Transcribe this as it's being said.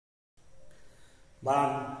बाळा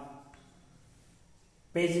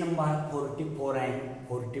page number 44 आणि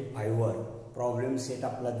 45 वर problem set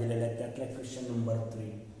आपला दिलेला आहे. त्यातला question number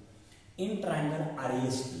 3. In triangle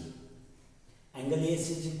REST angle AC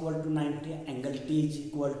is equal to 90, angle T is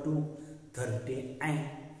equal to 30 and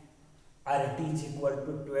RT is equal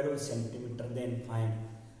to 12 centimeter. Then find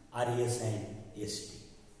RES and ST.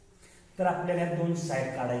 तर आपल्याला दोन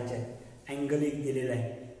side काढायचे आहेत. अँगल एक दिलेला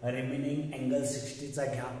आहे, रिमेनिंग अँगल 60 चा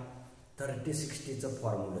घ्या, 30-60 चा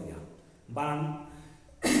फॉर्म्युला घ्या. बाण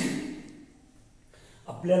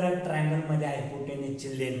आपल्याला ट्रायंगल मध्ये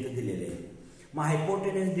हायपोटेनसची लेंथ दिलेली आहे. मग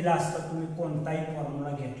हायपोटेनस दिला असता तुम्ही कोणताही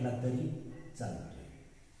फॉर्म्युला घेतला तरी चालतोय.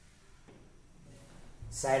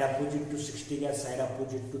 साइड अपोजिट टू 60 घ्या, साइड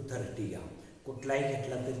अपोजिट टू 30 घ्या, कुठलाही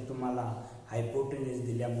घेतला तरी तुम्हाला हायपोटेनस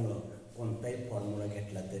दिल्यामुळं कोणताही फॉर्म्युला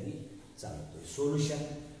घेतला तरी चालतोय. Solution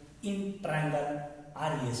in triangle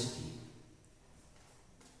REST.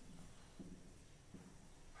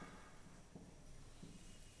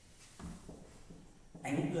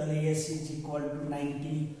 Angle AC is equal to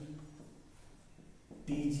 90,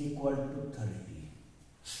 T is equal to 30.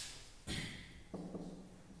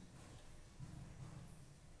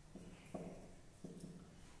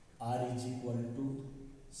 R is equal to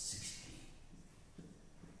 60.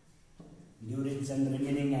 Duration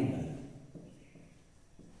remaining angle.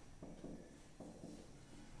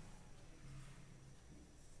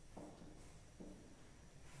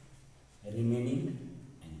 Remaining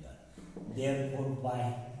angle. Therefore, by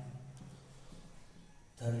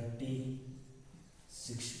 30,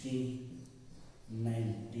 60,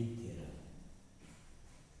 90 theorem.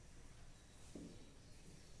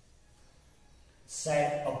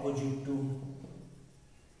 Side opposite to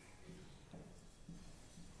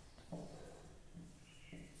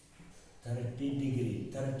 30 degree.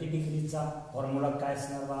 30 degree चा formula काय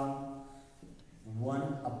असणार बा?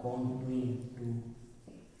 1/2 into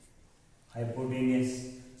hypotenuse.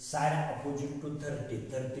 Side opposite to 30,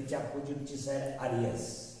 30 च्या अपोजिटची side RES.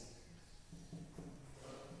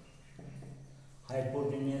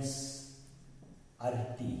 Hypotenuse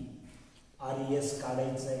RT. RES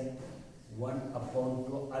काढायचं आहे.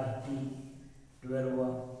 1/2 RT 12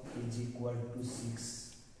 is equal to 6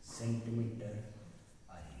 centimeter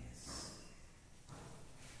RES.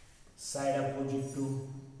 Side opposite to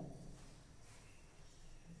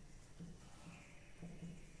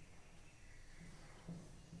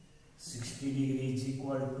 60 degree is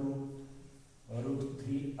equal to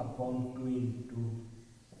 √3/2 into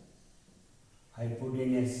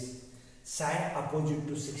hypotenuse. Side opposite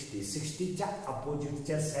to 60, 60 च्या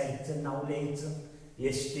अपोजिटच्या साइडचं नाव लिहायचं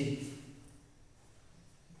ST.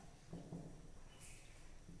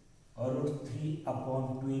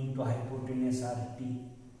 √3/2 into hypotenuse RT.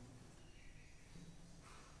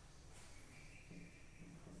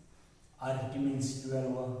 RT means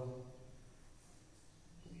 12.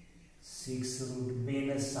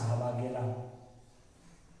 6√2 भागेला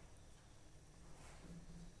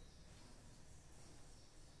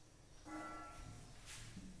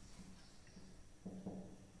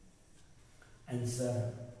answer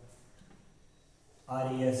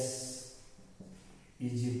RES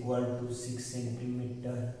is equal to 6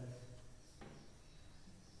 centimeter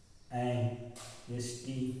and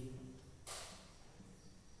ST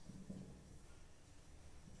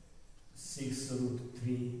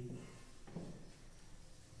 6√3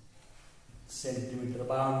 centimetre.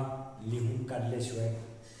 बा लिहून काढल्याशिवाय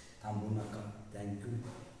थांबू नका. Thank you.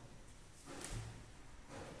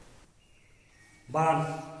 बा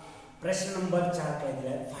प्रश्न number 4 काय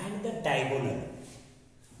दिला आहे? Find the diagonal.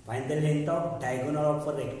 Find the length of diagonal of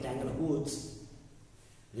a rectangle whose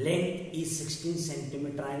length is 16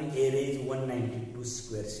 centimeter and area is 192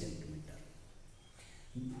 square centimeter.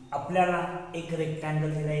 आपल्याला एक रेक्टेंगल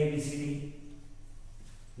दिला ABCD.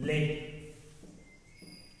 Late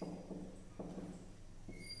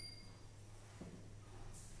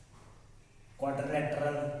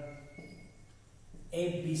quadrilateral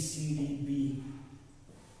ABCDB,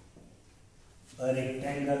 a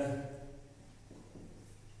rectangle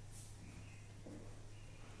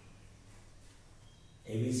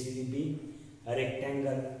ABCDB, a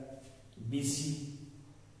rectangle BC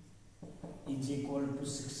is equal to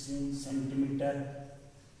 16 centimeter.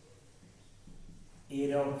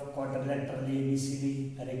 Area of quadrilateral ABCD,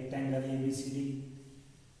 a rectangle ABCD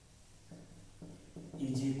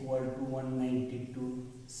is equal to 192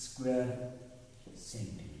 square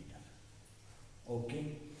centimeter. Okay.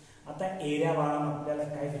 आता area बाळानं आपल्याला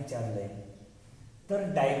काय विचारलंय तर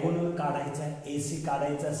diagonal काढायचा आहे. AC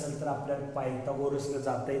काढायचा असेल तर आपल्याला पायथागोरसने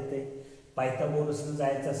जाता येते. पायथागोरसने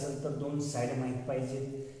जायचं असेल तर दोन साइड माहित पाहिजे.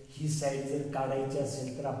 ही साईड जर काढायची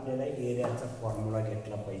असेल तर आपल्याला एरियाचा फॉर्म्युला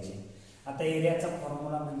घेतला पाहिजे. आता एरियाचा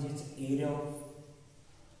फॉर्म्युला म्हणजेच area of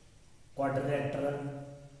quadrilateral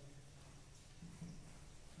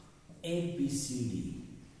ABCD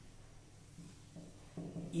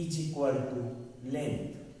is equal to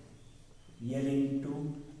length L into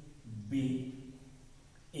B.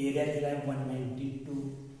 Area दिला है 192,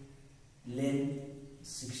 length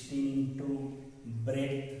 16 into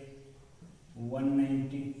breadth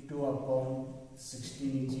 192 upon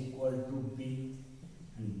 16 is equal to B,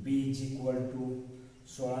 and B is equal to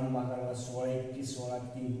 16 भागाला 16 21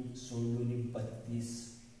 16 3 16 32.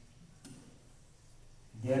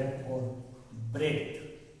 Therefore breadth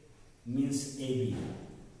means AB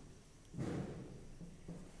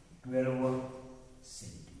 12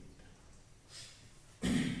 centimeter.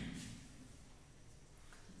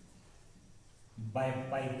 By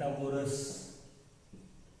Pythagoras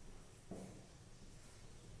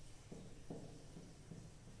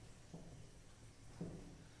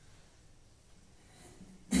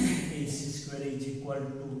AC square is equal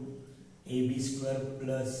to AB square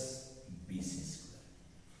plus BC square.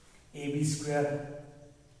 AB square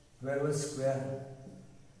 12 square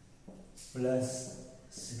plus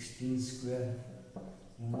 16 square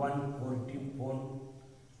 144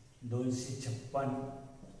 256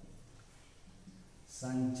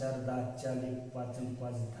 3 4 10 40 5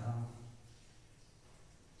 5 10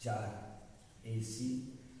 4 AC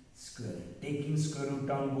square. Taking square root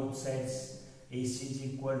on both sides, AC is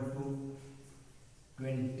equal to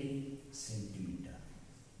 20 centimeter.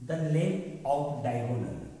 The length of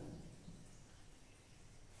diagonal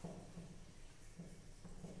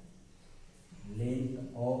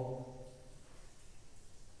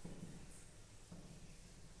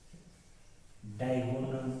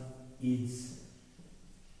is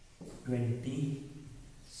 20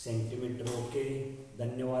 centimeter. Okay,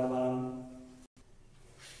 धन्यवाद बाळांनो.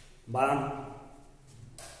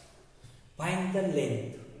 Find the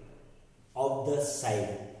length of the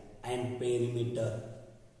side and perimeter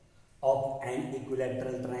of an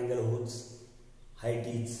equilateral triangle whose height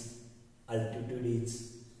is altitude is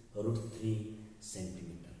 √3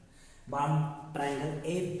 centimeter. Triangle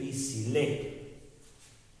ABC, let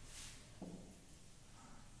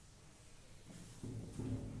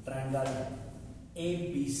triangle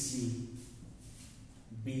ABC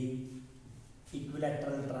be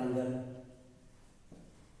equilateral triangle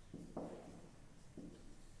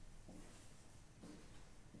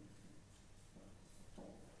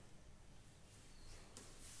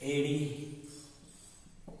AD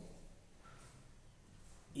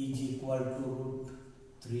is equal to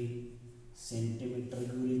 √3 centimeter.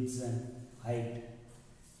 Region height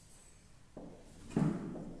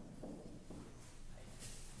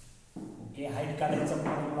okay, height काढायचा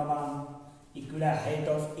formula बघा. height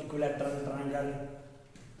of equilateral triangle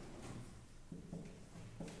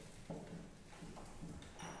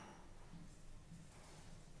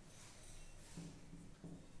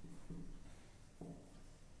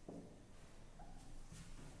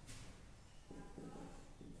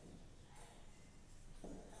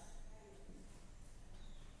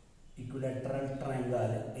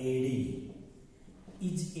AD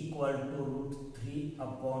is equal to √3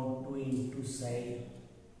 upon 2 into side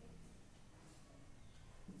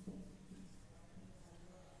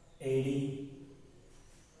AD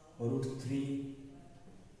 √3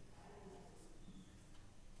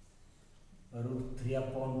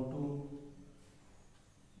 upon 2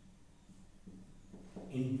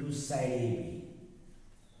 into side AB.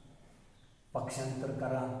 पक्षांतर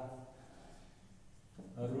करा.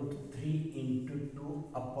 √3 into 2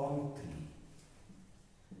 upon 3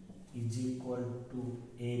 is equal to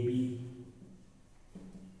AB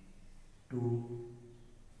 2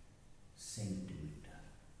 centimeter.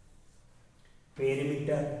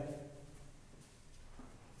 Perimeter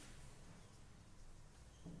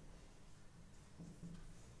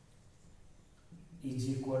is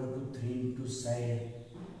equal to 3 into side.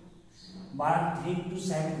 3 into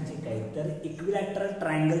side म्हणजे काय तर equilateral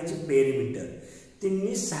ट्रायंगलचे perimeter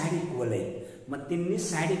तिन्ही side equal आहे. मग तिन्ही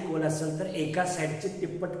side equal असेल तर एका साइडची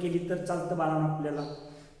तिप्पट केली तर चालतं बाळांनो आपल्याला,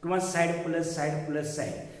 किंवा side plus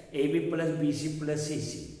side AB plus BC plus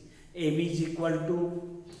AC. AB is equal to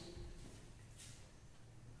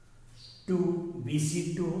 2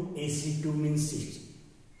 BC2 AC2 means 6.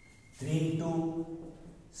 3 into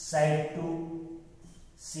side 2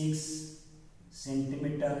 6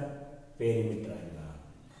 centimeter perimeter.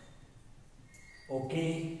 Okay,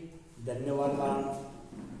 धन्यवाद बाळांनो.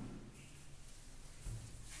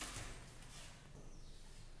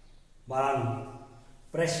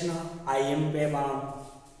 प्रश्न IM पे बाळांनो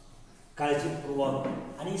काळजीपूर्वक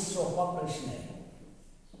आणि सोपा प्रश्न आहे.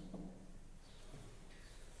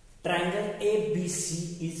 Triangle ABC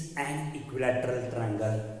is an equilateral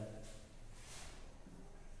triangle.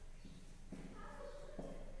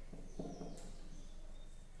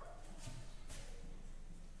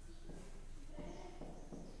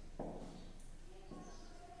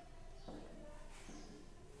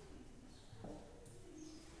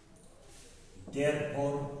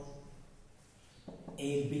 Therefore,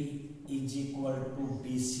 AB is equal to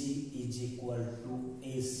BC is equal to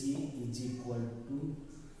AC is equal to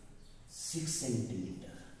 6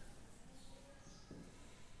 centimeter.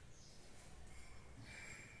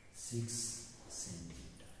 6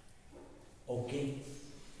 centimeter. Okay.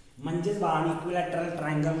 म्हणजेच बाळा इक्विलॅटरल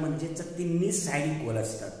ट्रायंगल म्हणजेच तिन्ही साइड इक्वल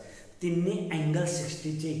असतात, तिन्ही अँगल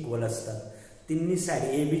 60 चे इक्वल असतात. तिन्ही साइड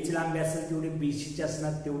AB ची लांबी असेल तेवढी BC ची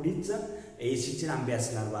असणार, तेवढीच AC ची लांबी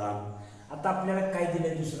असणार बाळा. आता आपल्याला काय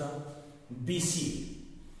दिलंय दुसरं BC,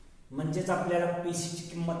 म्हणजेच आपल्याला BC ची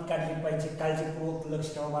किंमत काढली पाहिजे. काळजीपूर्वक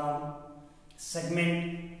लक्ष ठेवा बाळा.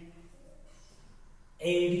 Segment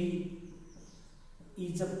AD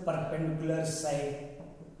is a perpendicular side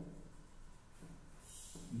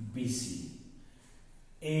BC.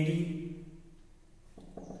 AD,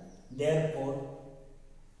 therefore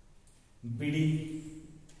BD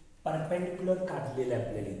perpendicular काढलेलं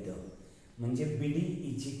आपल्याला इथं, म्हणजे BD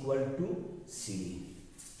is equal to CD.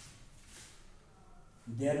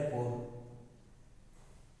 Therefore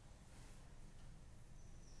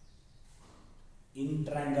in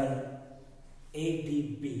triangle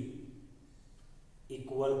ADB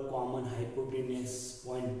equal common hypotenuse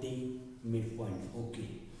pointing midpoint. Okay.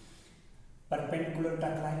 Perpendicular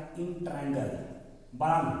टाकलाय इन ट्रायंगल.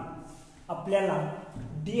 बाळा आपल्याला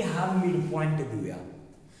D हा मिड पॉइंट देऊया.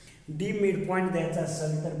 D mid point द्यायचा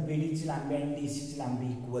असेल तर BD ची लांबी आणि DC ची लांबी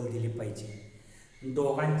इक्वल दिली पाहिजे.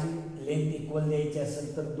 दोघांची लेंथ इक्वल द्यायची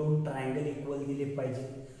असेल तर दोन ट्रायंगल इक्वल दिले पाहिजे.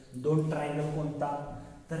 दोन ट्रायंगल कोणता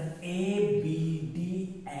तर ABD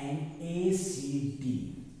and ACD.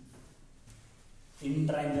 In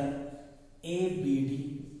triangle ABD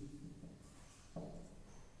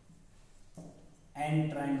and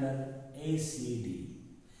triangle ACD.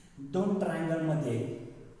 दोन ट्रायंगल मध्ये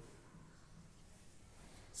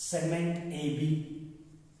segment AB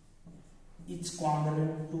is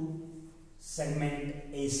congruent to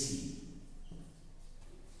segment AC.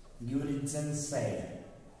 Give reason sides.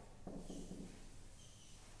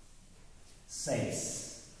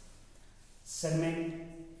 Segment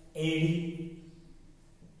AD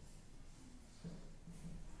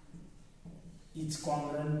is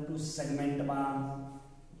congruent to segment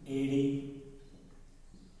AD.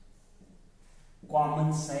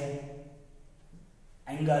 Common side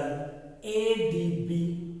angle ADB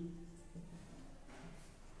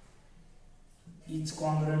is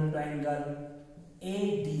congruent to angle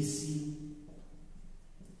ADC,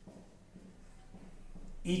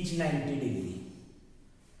 each 90 degree.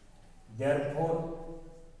 Therefore,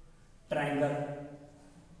 triangle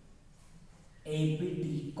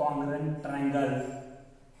ABD congruent triangle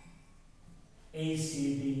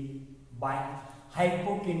ACD by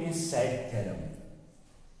hypotenuse side theorem.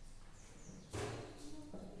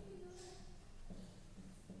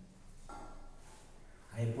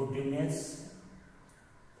 Hypotenuse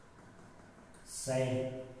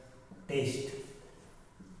side test.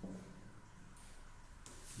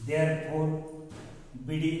 Therefore,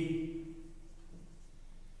 BD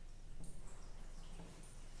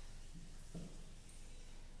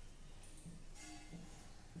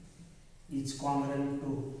is congruent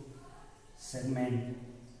to segment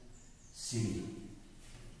CD.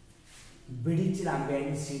 BD ची लांबी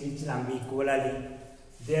आणि CD ची लांबी equal आली.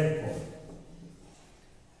 Therefore,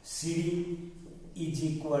 CD is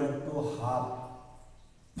equal to half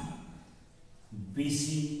BC.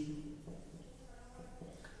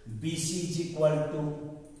 BC is equal to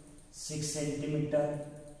 6 centimeter,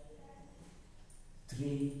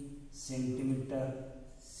 3 centimeter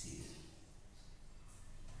C.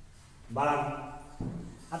 बाळा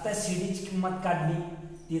आता CD ची किंमत काढली,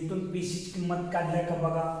 तिथून BC ची किंमत काढल्या का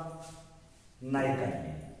बघा, नाही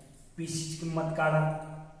काढली. BC ची किंमत काढा.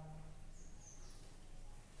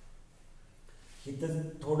 इथं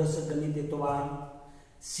थोडस गणित येतो बाळा.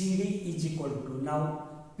 CD is equal to, now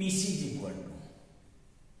PC is equal to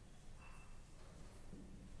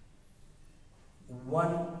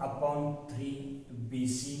 1/3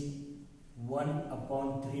 BC,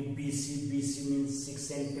 1/3 BC. BC means 6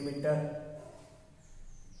 centimeter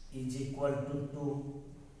is equal to 2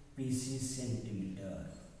 PC centimeter.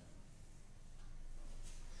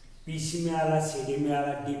 PC मिळाला, CD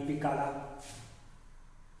मिळाला, DP काढा.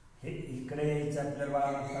 हे इकडे यायचं आपल्याला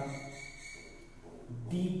बाळा.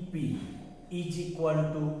 dp is equal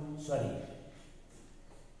to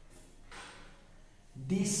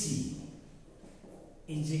dc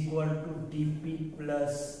is equal to dp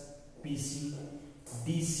plus pc.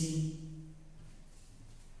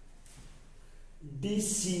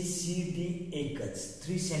 dc cd एकच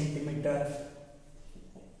 3 centimetre,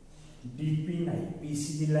 dp नाही, pc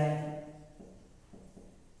दिलाय,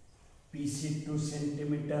 pc 2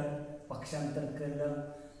 सेंटीमीटर, पक्षांतर केलं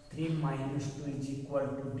 3 minus 2 is equal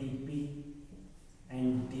to dp and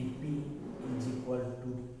dp is equal to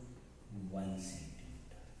 1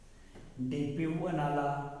 centimetre. dp1 आला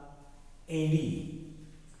AD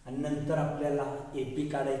आणि नंतर आपल्याला AP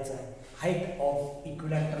काढायचा आहे. Height of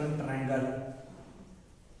equilateral triangle,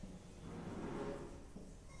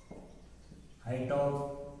 height of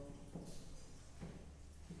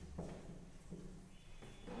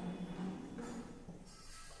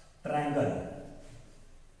triangle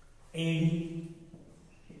AD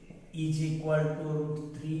is equal to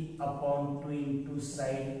 √3/2 into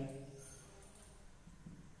side,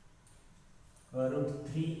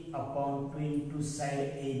 √3/2 into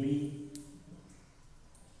side AB,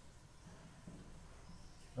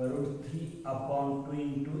 √3/2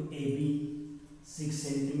 into AB 6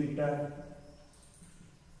 centimetre,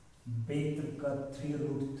 बेत्र का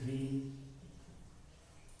 3√3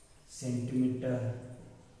 centimetre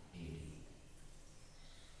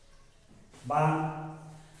बाळा.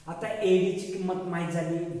 आता AD ची किंमत माहित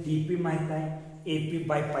झाली, डीपी माहित आहे, एपी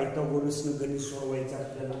बाय पायथागोरस न गणित सोडवायचं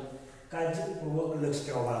आपल्याला. काळजीपूर्वक लक्ष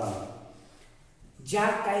ठेवा बाळा. ज्या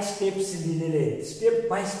काय स्टेप्स दिलेले आहेत स्टेप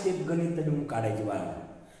बाय स्टेप गणित लिहून काढायचे बाळा.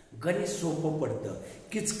 गणित सोपं पडतं,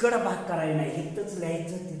 किचकड भाग करायला नाही, इथंच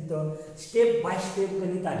लिहायचं, तिथं स्टेप बाय स्टेप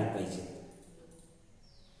गणित आले पाहिजे.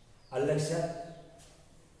 आलं लक्षात.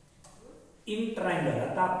 इन ट्रायंगल,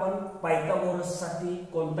 आता आपण पायथागोरस साठी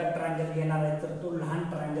कोणता ट्रायंगल घेणार आहे तर तो लहान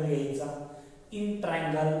ट्रायंगल घ्यायचा. In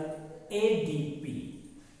triangle ADP.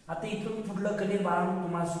 आता इथून पुढलं गणित बाळांनो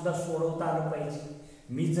तुम्हाला सुद्धा सोडवता आलं पाहिजे.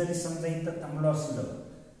 मी जरी समजा इथं थांबलो असलं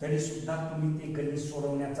तरी सुद्धा तुम्ही ते गणित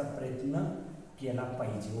सोडवण्याचा प्रयत्न केला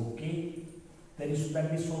पाहिजे. ओके, तरी सुद्धा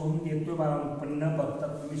मी सोडवून देतो बाळांनो, पण न बघता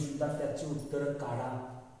तुम्ही सुद्धा त्याची उत्तर काढा.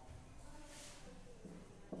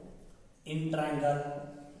 In triangle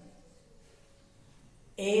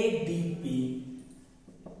ADP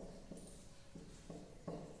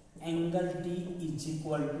angle T is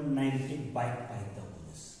equal to 90 by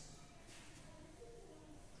Pythagoras.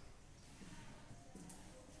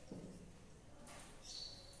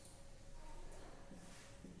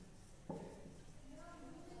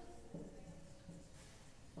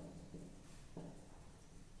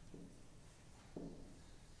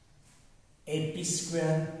 AP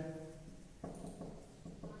square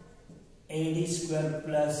AD square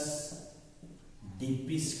plus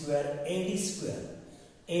DP square AD square.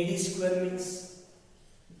 AD square means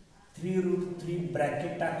 3√3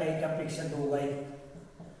 bracket टाका, एकापेक्षा दोघ आहेत.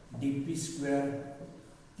 DP square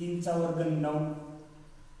 3 चा वर्ग 9,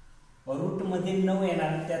 रूट मध्ये 9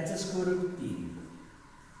 येणार, त्याचं square root 3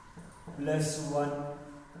 plus 1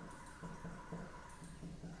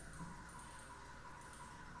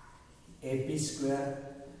 AP square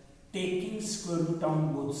taking square root on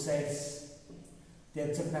both sides,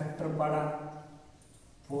 त्याचं फॅक्टर पाडा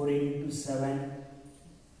 4 into 7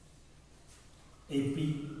 AP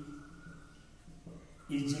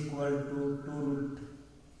is equal to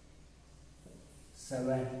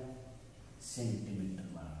 2√7 centimetre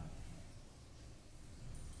बाळा.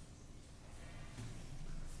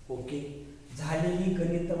 ओके, झालेली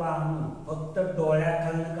गणित बाळांनो फक्त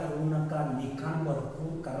डोळ्याखालनं करू नका, लिखाण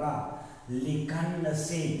भरपूर करा. लिखाण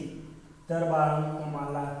नसेल तर बाळांनो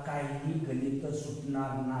तुम्हाला काही गणित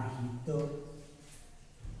सुटणार नाहीत.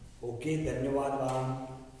 ओके, धन्यवाद बाळांनो.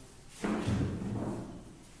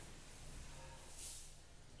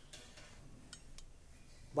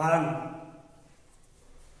 बाळांनो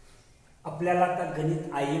आपल्याला आता गणित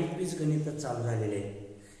IMP's गणित चालू झालेले आहे.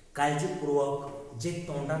 काळजीपूर्वक जे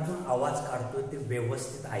तोंडातून आवाज काढतोय ते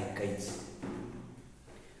व्यवस्थित ऐकायचं,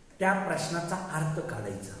 त्या प्रश्नाचा अर्थ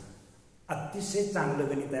काढायचा. अतिशय चांगलं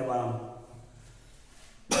गणित आहे बाळांनो.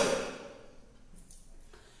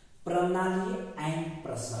 प्रणाली and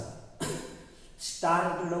Prasad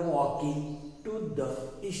started walking to the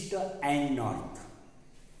east and north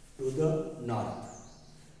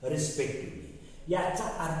respectively. याचा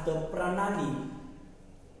अर्थ प्रणाली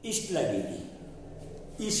ईस्टला गेली,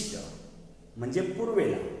 ईस्ट म्हणजे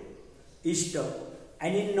पूर्वेला, ईस्ट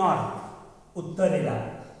आणि नॉर्थ उत्तरेला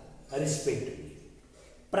रिस्पेक्टिव्हली.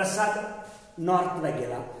 प्रसाद नॉर्थला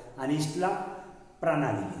गेला आणि ईस्टला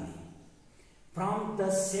प्रणाली गेली. From the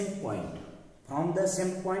same point from the same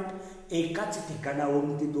point एकाच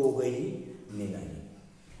ठिकाणावरून ती दोघंही निघाली.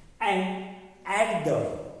 And at the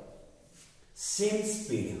same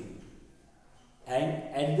speed, and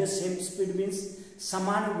at the same speed means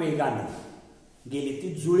समान वेगाने गेली,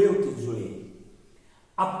 ती जुळे होती, जुळे.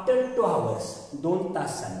 आफ्टर 2 hours, 2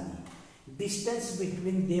 तासांनी, distance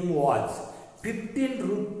between them was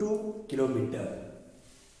 15√2 kilometre.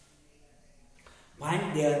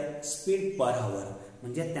 Find their speed per hour,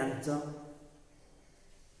 म्हणजे त्यांचं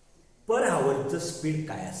पर आवरचं स्पीड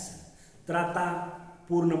काय असेल. तर आता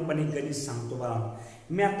पूर्णपणे गणित सांगतो बघा.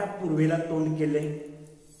 मी आता पूर्वेला तोंड केले,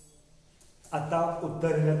 आता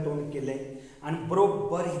उत्तरेला तोंड केले, आणि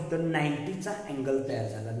बरोबर इथं 90चा अँगल तयार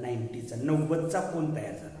झाला, 90चा कोन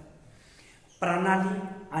तयार झाला. प्रणाली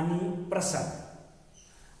आणि प्रसाद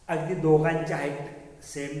अगदी दोघांचे हाईट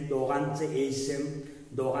सेम, दोघांचं एज सेम,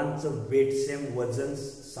 दोघांचं वेट सेम, वजन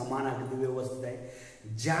समान, अगदी व्यवस्थित आहे.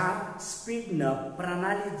 ज्या स्पीडनं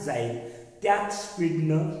प्रणाली जाईल त्याच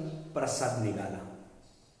स्पीडनं प्रसाद निघाला.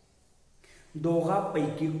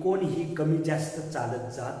 दोघांपैकी कोणीही कमी जास्त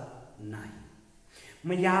चालत जात नाही.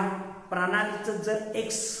 मग या प्रणालीचं जर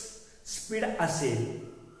एक्स स्पीड असेल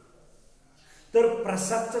तर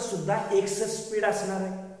प्रसादचं सुद्धा एक्स स्पीड असणार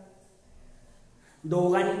आहे.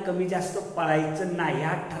 दोघांनी कमी जास्त पळायचं नाही,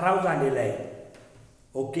 हा ठराव झालेला आहे.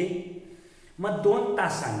 ओके. मग 2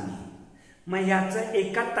 तासांनी, मग ह्याचं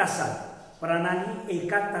एका तासात प्रणाली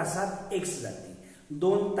एका तासात एक्स जाते,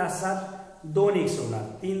 2 तासात 2x होणार,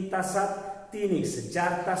 3 तासात 3x,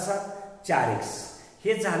 4 तासात 4x.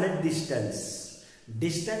 हे झालं distance.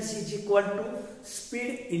 Distance is equal to speed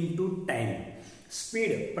into time.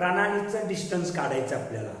 Speed, प्रणालीचं distance काढायचं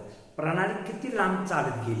आपल्याला, प्रणाली किती लांब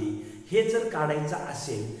चालत गेली हे जर काढायचं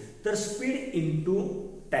असेल तर स्पीड इंटू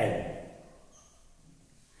टाइम.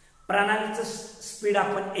 प्रणालीचं स्पीड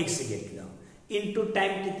आपण x घेतलं, इंटू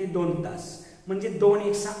टाइम किती 2 तास, म्हणजे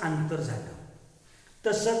 2x अंतर झालं.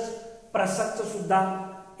 तसंच प्रसादचं सुद्धा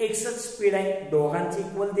एक्सच स्पीड आहे, दोघांचं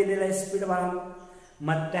इक्वल दिलेलं आहे स्पीड बघा.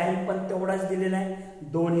 मग टाइम पण तेवढाच दिलेला आहे,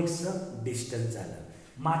 2x डिस्टन्स झालं.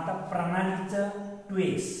 मग आता प्रणालीचं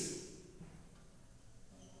 2x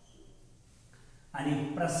आणि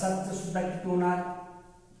प्रसादचं सुद्धा किती होणार,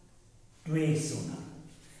 2x होणार.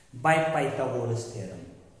 Bye Pythagoras theorem.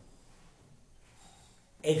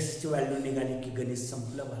 एक्स ची व्हॅल्यू निघाली की गणित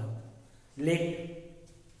संपलं बघा. लेट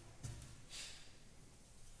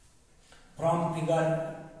फ्रॉम फिगर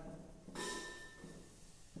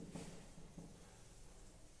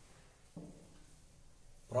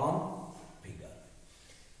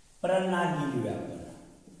प्रणाली लिहूया आपण.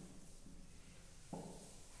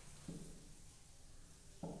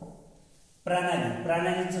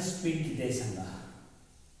 प्रणालीचं स्पीड किती आहे सांगा.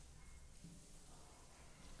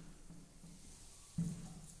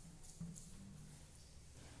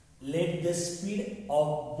 Let the speed of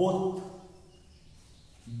both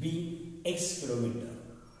be x kilometer.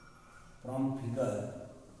 From figure,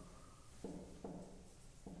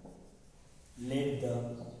 let the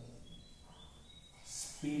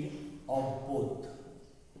speed of both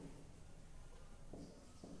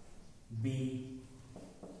be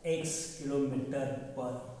x kilometer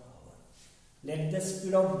per hour. Let the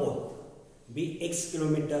speed of both be x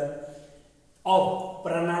kilometer of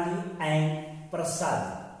Pranali and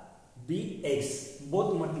Prasad. B x,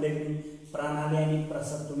 both म्हटले मी, प्रणाली आणि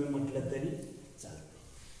प्रसाद तुम्ही म्हटलं तरी चालते.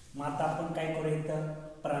 मग आता आपण काय करू, इथं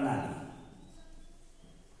प्रणाली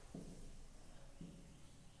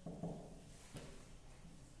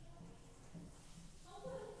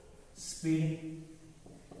speed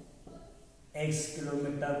x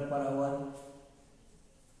kilometre per hour,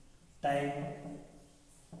 time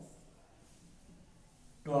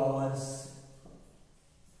 2 hours,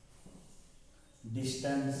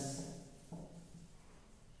 distance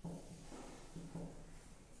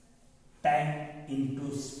time into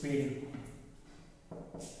speed,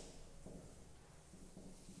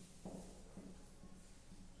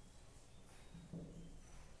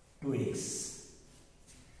 to x.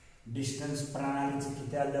 Distance प्रणालीचं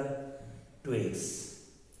किती आलं, 2x.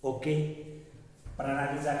 ओके.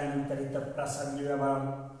 प्रणाली झाल्यानंतर इथं प्रसाद लिहूया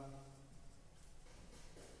बघा.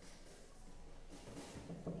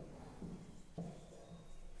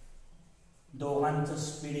 दोघांचं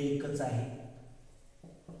स्पीड एकच आहे,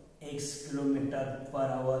 x kilometre per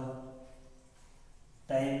hour,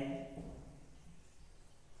 time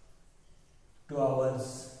 2 hours,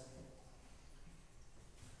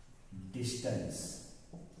 distance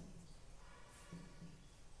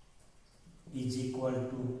is equal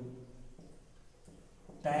to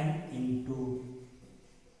time into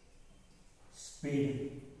speed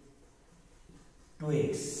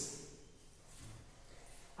 2x.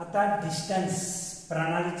 आता distance,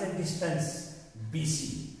 प्रणालीचं distance BC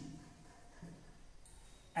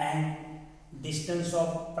and distance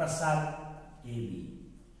of Prasad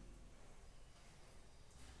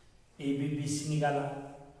AB BC निघाला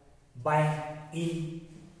bye in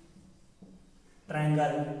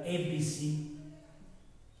triangle ABC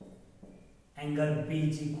angle B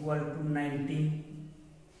is equal to 90.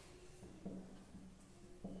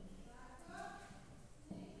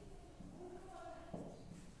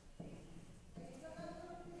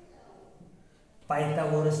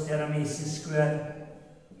 Pythagoras theorem AC square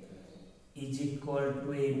is equal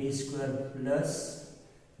to AB square plus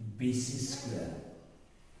BC square.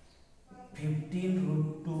 15 root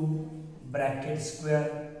 2 bracket square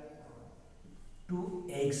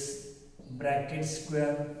 2x bracket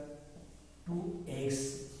square 2x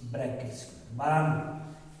bracket square.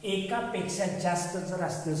 बाळांनो एकापेक्षा जास्त जर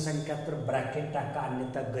असतील संख्या तर bracket टाका,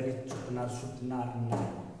 अन्यथा गणित सुटणार नाही.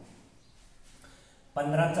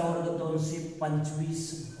 15चा वर्ग 225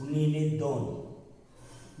 गुणिले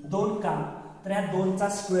 2 का तर या 2चा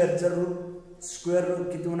स्क्वेअरचं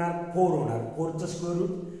रूट किती होणार 4 होणार. 4चं स्क्वेअर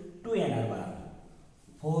रूट 2 येणार बाळांनो.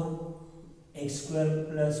 4x square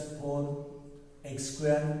plus 4x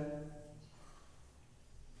square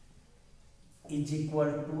is equal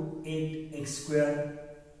to 8x square.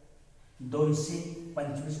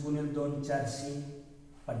 225 गुणिले 2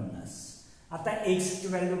 450. आता x ची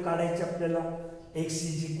व्हॅल्यू काढायची आपल्याला. x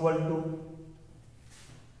इज इक्वल टू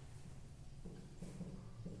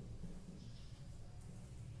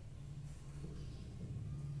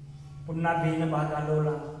पुन्हा b ने भाग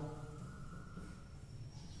घालवला.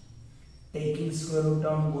 Taking square root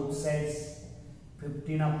on both sides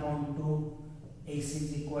 15/2 x is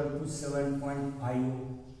equal to 7.5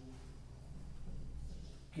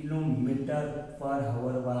 kilometre per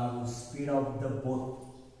hour बराबर speed of the boat.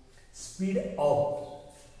 Speed of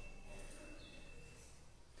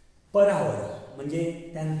per hour म्हणजे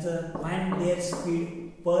त्यांचं find their speed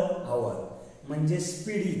per hour म्हणजे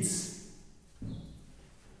speed is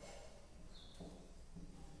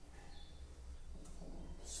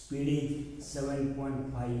speed is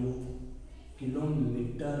 7.5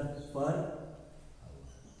 kilometre पर.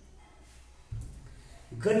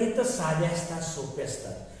 गणित साधे असतात, सोपे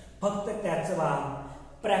असतात, फक्त त्याचं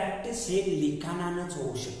प्रॅक्टिस हे लिखाणानंच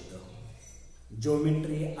होऊ शकतं.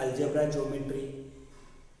 ज्योमेट्री, अल्जेब्रा ज्योमेट्री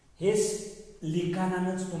हे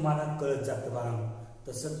लिखाणानंच तुम्हाला कळत जातं बाळांनो.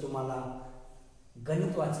 तसं तुम्हाला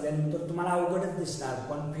गणित वाचल्यानंतर तुम्हाला अवघडच दिसणार,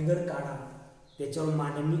 पण फिगर काढा, त्याच्यावर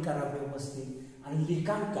मांडणी करा व्यवस्थित आणि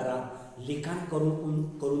लिखाण करा. लिखाण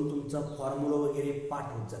करून तुमचं फॉर्म्युला वगैरे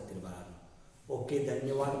पाठ होत जातील बाळांनो. ओके,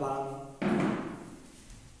 धन्यवाद बाळांनो.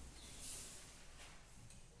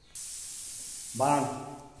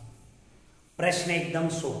 प्रश्न एकदम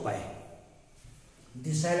सोपा आहे.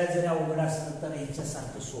 दिसायला जरी अवघड असलं तर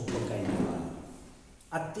याच्यासारखं सोपं काही नाही.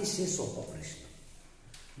 अतिशय सोपा प्रश्न.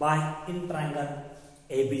 Bye in triangle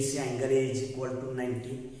ABC angle A is equal to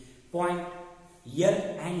 90. Point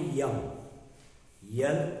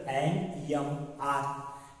L and M are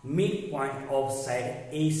midpoint of side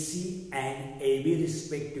AC and AB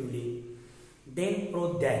respectively. Then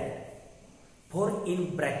prove that for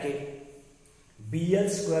in bracket BL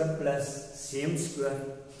square plus CM square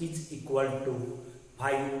is equal to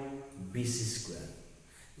 5BC square.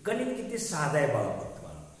 गणित किती साधा आहे बाळा.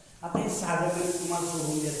 आता हे साधं गणित तुम्हाला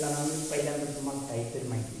सोडून देताना मी पहिल्यांदा तुम्हाला काहीतरी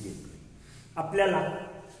माहिती देतोय. आपल्याला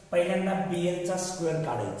पहिल्यांदा BL चा स्क्वेअर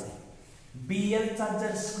काढायचा आहे. BL चा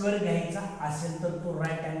जर स्क्वेअर घ्यायचा असेल तर तो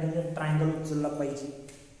राईट अँगल ट्रायंगल उचलला पाहिजे.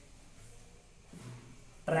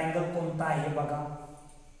 ट्रायंगल कोणता आहे बघा.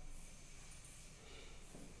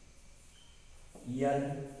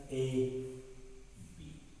 LAB.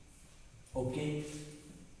 Okay.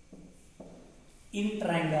 In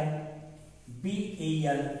triangle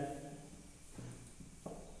BAL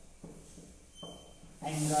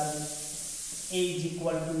angle A is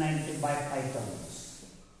equal to 90 by Pythagoras.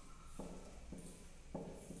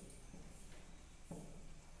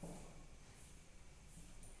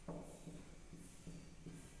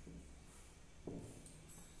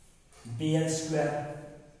 BL square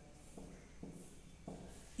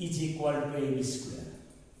is equal to AB square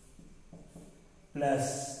plus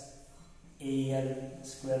AL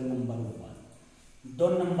square number 1.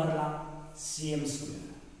 2 नंबरला CM square.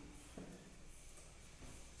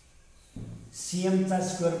 CM चा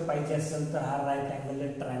स्क्वेअर पाहिजे असेल तर हा राईट अँगल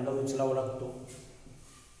ट्रायंगल उचलावा लागतो.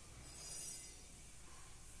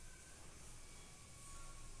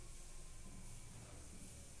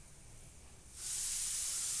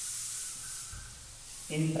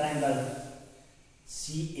 In triangle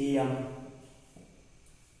CAM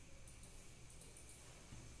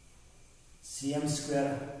CM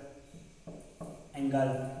square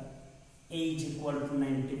angle A is equal to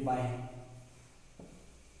 90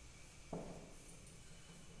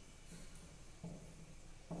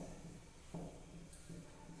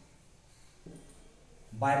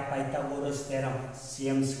 by Pythagoras theorem.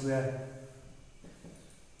 CM square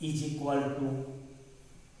is equal to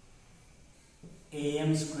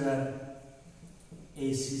AM square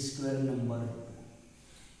AC square number 2.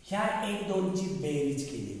 ह्या एक दोनची berries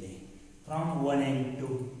केलेली आहे from 1 and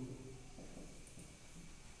 2.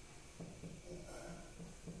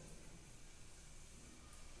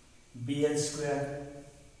 BL square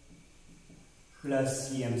plus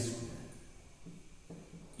CM square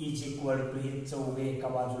is equal to हे चौघे एका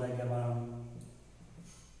बाजूला घ्या बाळा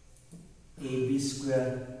AB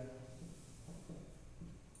square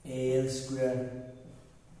AL square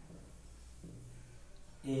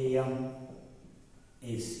AM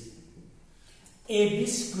AC. AB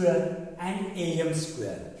square and AM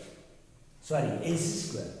square, sorry AC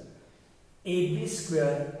square, AB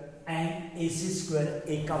square and AC square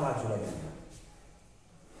एका बाजूला घ्या.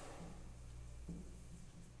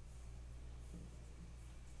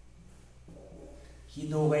 ही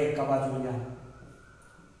दोघं एका बाजूला घ्या.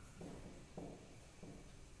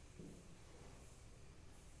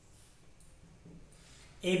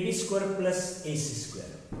 AB square plus AC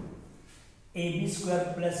square. AB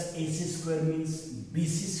square plus AC square means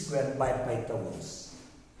BC square by Pythagoras.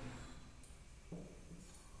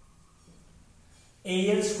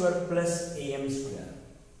 AL square plus AM square.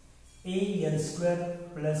 AL square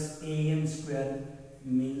plus AM square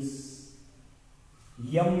means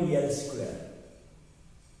ML square.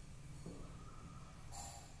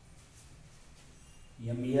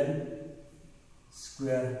 ML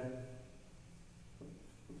square.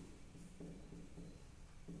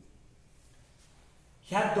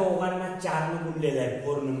 ह्या दोघांना 4 ने गुणलेलं आहे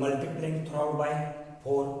 4 ने multiplying through bye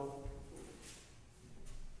 4.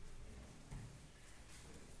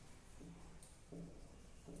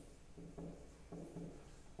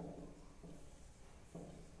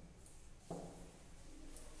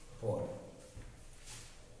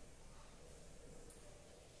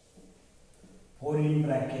 Four in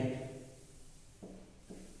bracket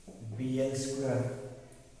BL square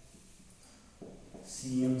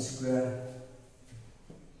CM square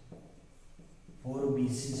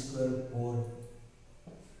 4BC square 4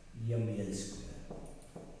 ML square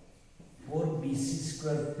 4BC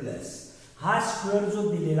square plus हा square जो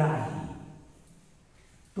दिलेला आहे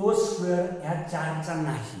तो स्क्वेअर ह्या 4 चा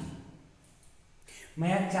नाही. मग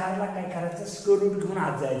या 4 ला काय करायचं स्क्वेअर रूट घेऊन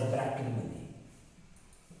आत जायचं ब्रॅकेट मध्ये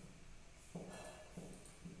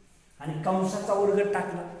आणि कंसाचा वर्ग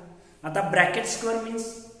टाकला. आता ब्रॅकेट स्क्वेअर मीन्स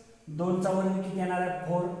 2 चा वर्ग किती येणार आहे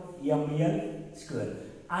 4 ML स्क्वेअर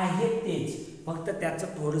आहे तेच फक्त त्याचं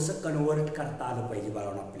थोडंसं कन्वर्ट करता आलं पाहिजे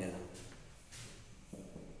बाळांनो आपल्याला.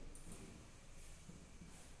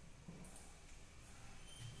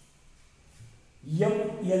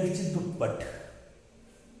 ML ची दुप्पट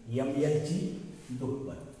ML ची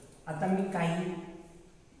दुप्पट. आता मी काही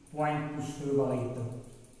पॉइंट पुसतोय बघा इथं.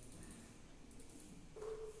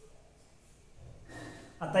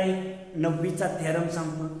 आता एक 9वीचा थेरम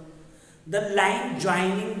सांगतो. The line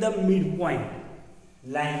joining the mid point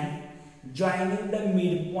line joining the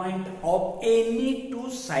midpoint of any two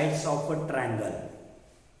sides of a triangle.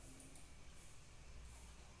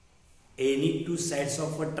 Any two sides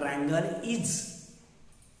of a triangle is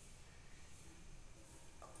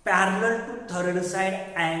parallel to third side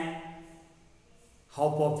and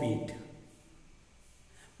half of it.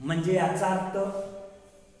 म्हणजे याचा अर्थ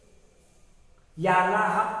याला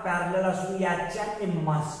हा parallel असून याच्या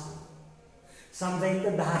निम्मा असतो. समजा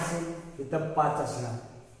इथं 10 असेल इथं 5 असणार.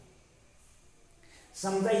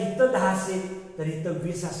 समजा इथं 10 असेल तर इथं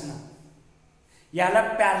 20 असणार. याला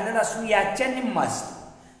पॅरलल असून याच्या निम्मा असतो.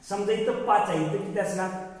 समजा इथं 5 आहे इथं किती असणार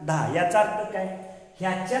 10. याचा अर्थ काय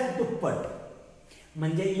ह्याच्या दुप्पट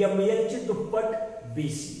म्हणजे ML ची दुप्पट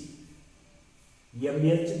BC.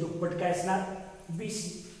 ML ची दुप्पट काय असणार BC.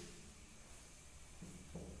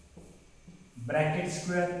 ब्रॅकेट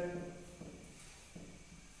स्क्वेअर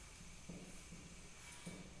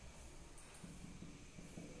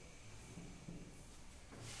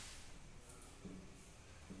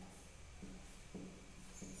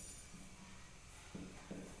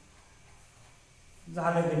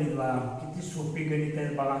झालं गणित बघा किती सोपी गणित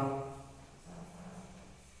आहे बघा.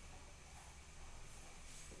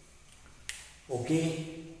 ओके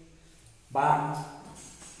बा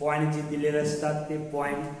पॉइंट जे दिलेले असतात ते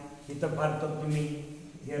पॉइंट इथं फारतो तुम्ही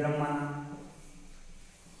थेरम म्हणा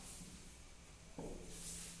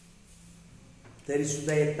तरी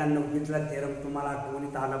सुद्धा येता 9वीतला थेरम तुम्हाला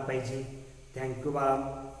आठवणीत आला पाहिजे. थँक्यू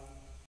बाळा.